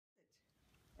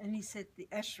And he said, the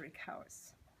Esherick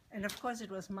house. And of course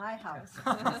it was my house.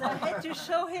 So I had to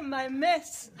show him my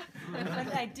mess.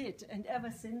 But I did. And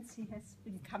ever since he has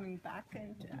been coming back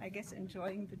and I guess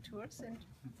enjoying the tours and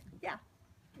yeah,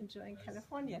 enjoying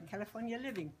California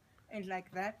living. And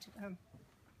like that,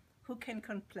 who can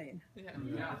complain? Yeah.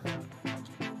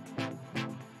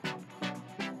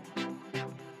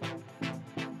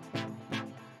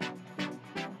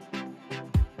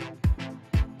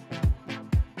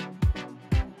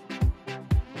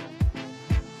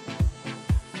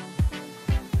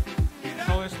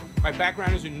 My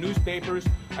background is in newspapers.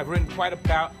 I've written quite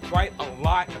a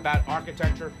lot about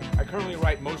architecture. I currently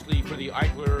write mostly for the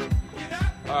Eichler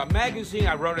magazine.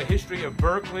 I wrote a history of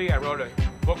Berkeley. I wrote a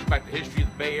book about the history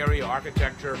of the Bay Area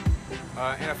architecture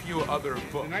and a few other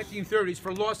books. In the 1930s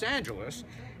for Los Angeles,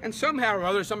 and somehow or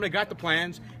other somebody got the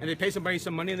plans and they paid somebody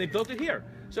some money and they built it here.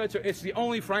 So it's the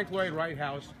only Frank Lloyd Wright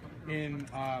house in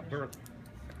Berkeley.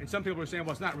 And some people are saying,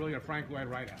 well, it's not really a Frank Lloyd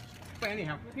Wright house. But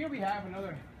anyhow, here we have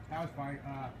another house by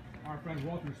our friend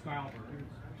Walter Stylberg.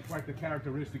 It's quite the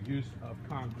characteristic use of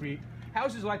concrete.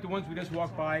 Houses like the ones we just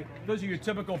walked by, those are your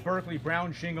typical Berkeley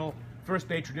brown shingle, First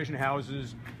Bay tradition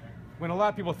houses. When a lot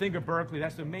of people think of Berkeley,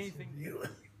 that's the main thing.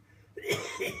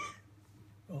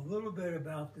 A little bit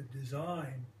about the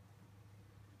design.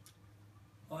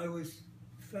 I was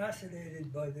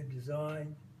fascinated by the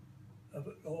design of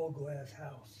an all-glass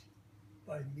house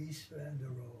by Mies van der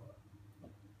Rohe.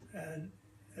 And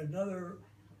another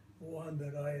one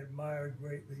that I admired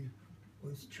greatly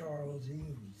was Charles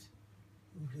Eames,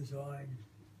 who designed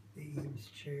the Eames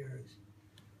chairs.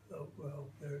 Oh, well,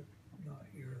 they're not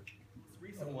here. This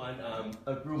recent one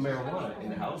grew marijuana in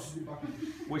the house,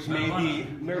 which made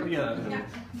a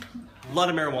lot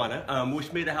of marijuana,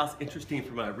 which made the house interesting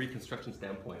from a reconstruction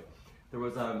standpoint. There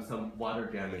was some water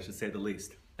damage, to say the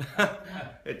least.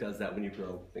 It does that when you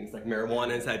grow things like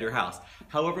marijuana inside your house.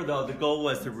 However, though, the goal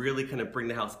was to really kind of bring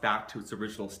the house back to its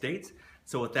original state.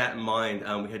 So with that in mind,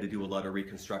 we had to do a lot of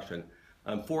reconstruction.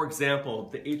 For example,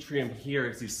 the atrium here,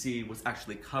 as you see, was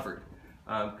actually covered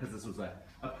because this was a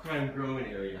prime growing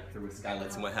area. There was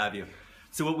skylights and what have you.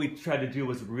 So what we tried to do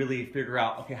was really figure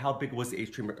out, okay, how big was the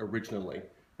atrium originally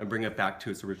and bring it back to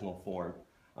its original form.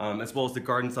 As well as the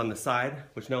gardens on the side,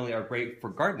 which not only are great for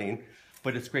gardening,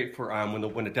 but it's great for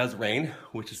when it does rain,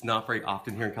 which is not very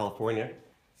often here in California,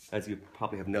 as you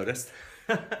probably have noticed.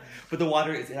 But the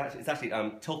water is actually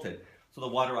tilted, so the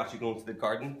water will actually go into the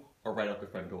garden or right out the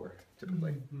front door,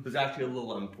 typically. There's actually a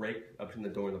little break between the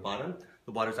door and the bottom.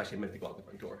 The water is actually meant to go out the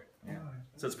front door. Yeah.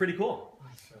 So it's pretty cool.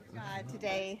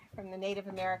 Today, from the Native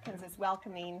Americans, is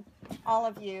welcoming all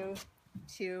of you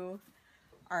to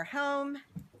our home,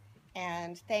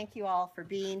 and thank you all for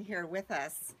being here with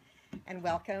us, and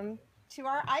welcome to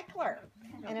our Eichler.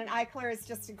 And an Eichler is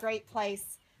just a great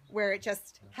place where it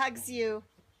just hugs you,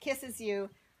 kisses you,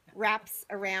 wraps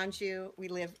around you. We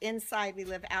live inside, we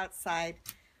live outside.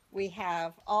 We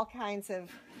have all kinds of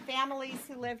families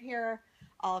who live here,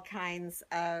 all kinds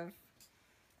of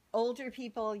older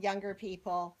people, younger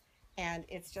people, and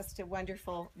it's just a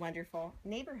wonderful, wonderful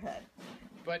neighborhood.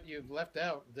 But you've left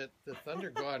out that the Thunder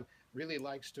God really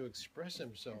likes to express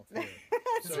himself here.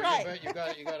 That's right. You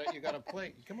got to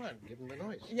play. Come on, give him the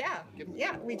noise. Yeah,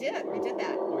 yeah, we did that.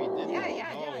 Oh, you did.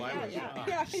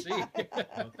 Yeah. See.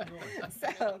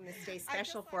 So this day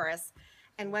special for us,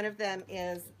 and one of them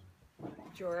is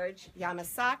George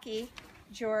Yamasaki.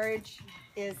 George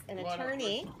is an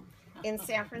attorney in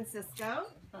San Francisco.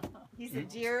 He's a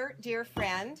dear, dear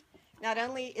friend. Not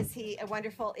only is he a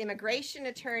wonderful immigration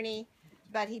attorney,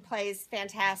 but he plays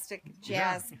fantastic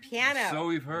jazz piano. So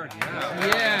we've heard.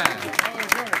 Yeah.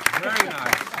 Very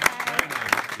nice. Very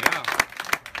nice. Yeah.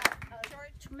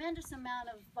 Tremendous amount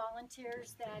of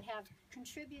volunteers that have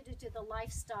contributed to the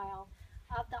lifestyle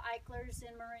of the Eichlers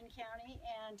in Marin County,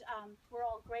 and we're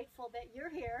all grateful that you're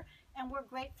here, and we're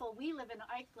grateful we live in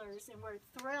Eichlers, and we're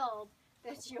thrilled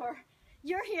that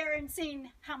you're here and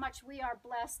seeing how much we are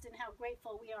blessed and how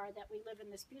grateful we are that we live in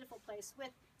this beautiful place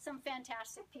with some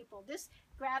fantastic people.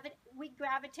 We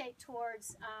gravitate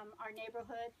towards our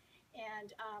neighborhood,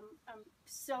 and I'm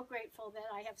so grateful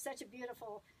that I have such a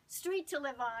beautiful street to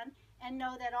live on, and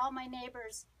know that all my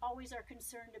neighbors always are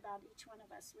concerned about each one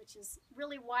of us, which is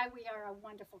really why we are a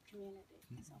wonderful community.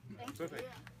 So thank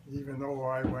you. Even though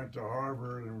I went to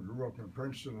Harvard and grew up in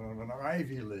Princeton, I'm an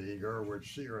Ivy Leaguer with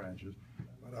Sea Ranches,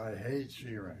 but I hate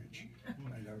Sea Ranch.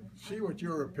 See what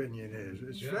your opinion is.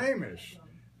 It's famous,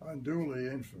 unduly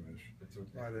infamous,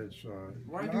 but it's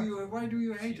why do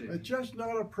you hate it? It's just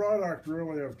not a product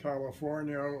really of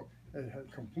California. It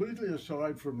had completely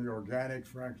aside from the organic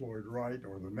Frank Lloyd Wright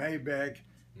or the Maybeck,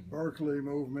 Berkeley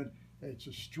movement. It's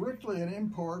strictly an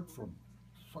import from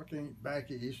fucking back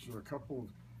east or a couple of,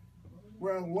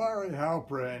 well, Larry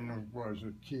Halprin was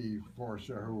a key force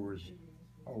there who was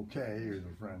okay. He was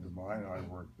a friend of mine. I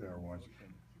worked there once.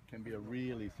 Can be a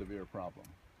really severe problem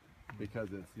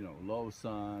because it's, you know, low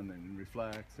sun and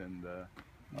reflects and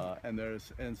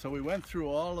so we went through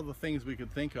all of the things we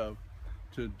could think of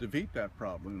to defeat that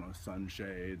problem, you know,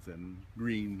 sunshades and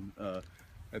green.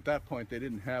 At that point, they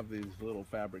didn't have these little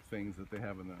fabric things that they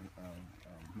have in the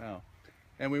now.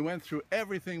 And we went through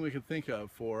everything we could think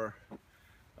of for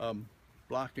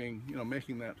blocking, you know,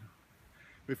 making that.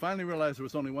 We finally realized there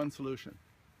was only one solution,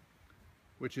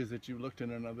 which is that you looked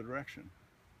in another direction.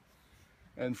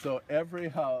 And so every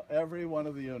one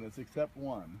of the units, except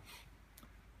one,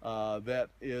 that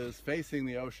is facing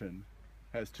the ocean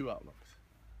has two outlooks.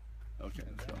 Okay,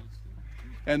 so.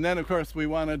 And then, of course, we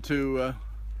wanted to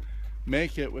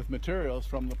make it with materials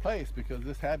from the place because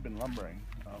this had been lumbering.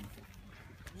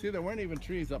 See, there weren't even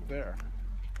trees up there.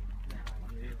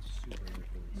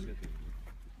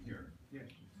 Here,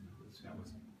 that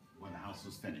was when the house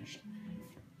was finished.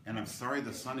 And I'm sorry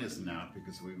the sun isn't out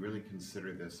because we really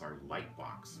consider this our light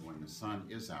box. When the sun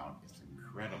is out, it's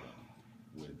incredible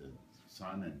with the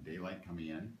sun and daylight coming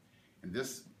in. And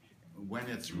this, when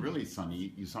it's really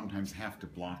sunny, you sometimes have to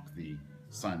block the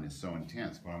sun. It's so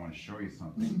intense. But I want to show you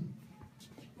something.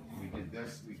 We did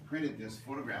this, we printed this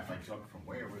photograph I took from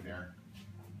way over there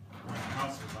when the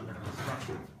house was under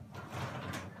construction.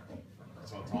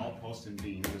 So it's all post and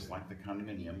beam, just like the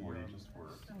condominium where you just were.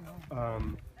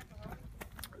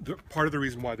 Part of the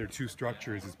reason why there are two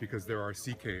structures is because there are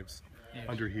sea caves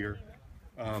under here,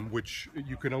 which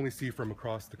you can only see from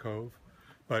across the cove,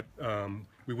 but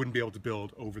we wouldn't be able to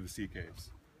build over the sea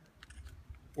caves,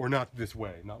 or not this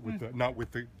way, not with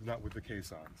the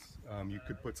caissons. You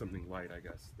could put something light, I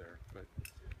guess, there, but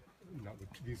not with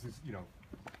these. Is, you know,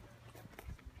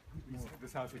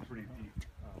 this house has a pretty deep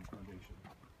foundation.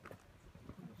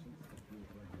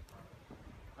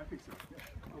 I think so. Yeah.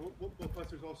 Well, plus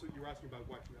there's also, you were asking about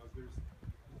what, you know, there's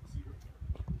cedar.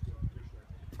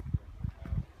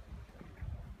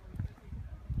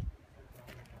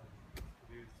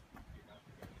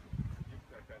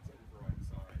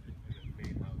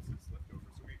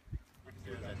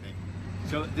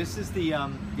 So this is the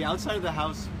outside of the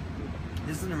house.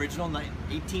 This is an original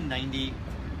 1890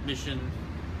 Mission,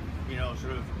 you know,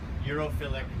 sort of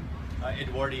Europhilic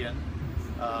Edwardian.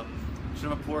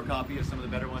 Sort of a poor copy of some of the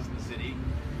better ones in the city,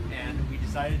 and we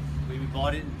decided we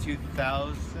bought it in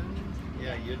 2000.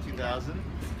 Yeah, year 2000.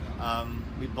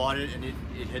 We bought it, and it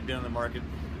had been on the market.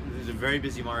 It was a very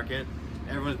busy market.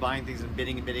 Everyone was buying things and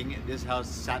bidding and bidding. This house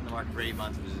sat in the market for 8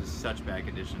 months. It was in such bad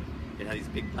condition. It had these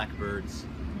big black birds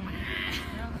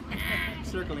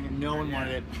circling, and no one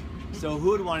wanted it. So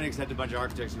who would want it except a bunch of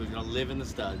architects who was going to live in the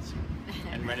studs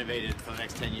and renovate it for the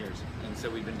next 10 years? And so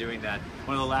we've been doing that.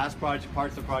 One of the last parts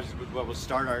of the project, what will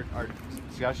start our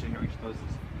discussion here, we should close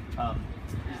this,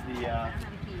 is the, you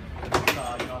don't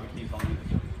have a key phone.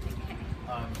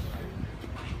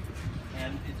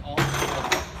 And it's all,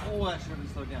 oh, that should have been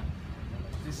slowed down.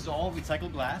 This is all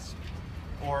recycled glass,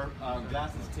 or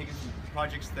glass that's taken from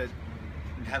projects that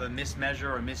have a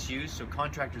mismeasure or misuse, so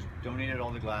contractors donated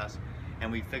all the glass,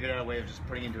 and we figured out a way of just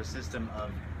putting it into a system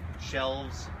of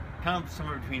shelves, kind of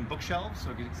somewhere between bookshelves,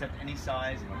 so it could accept any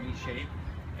size and any shape,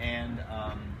 and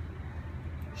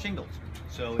shingles.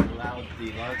 So it allowed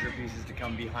the larger pieces to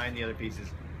come behind the other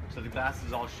pieces. So the glass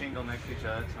is all shingle next to each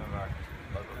other, some of our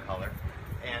logo color.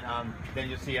 And then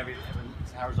you'll see every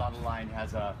horizontal line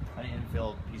has an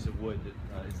infill piece of wood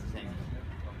that is the same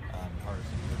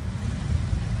partisan wood.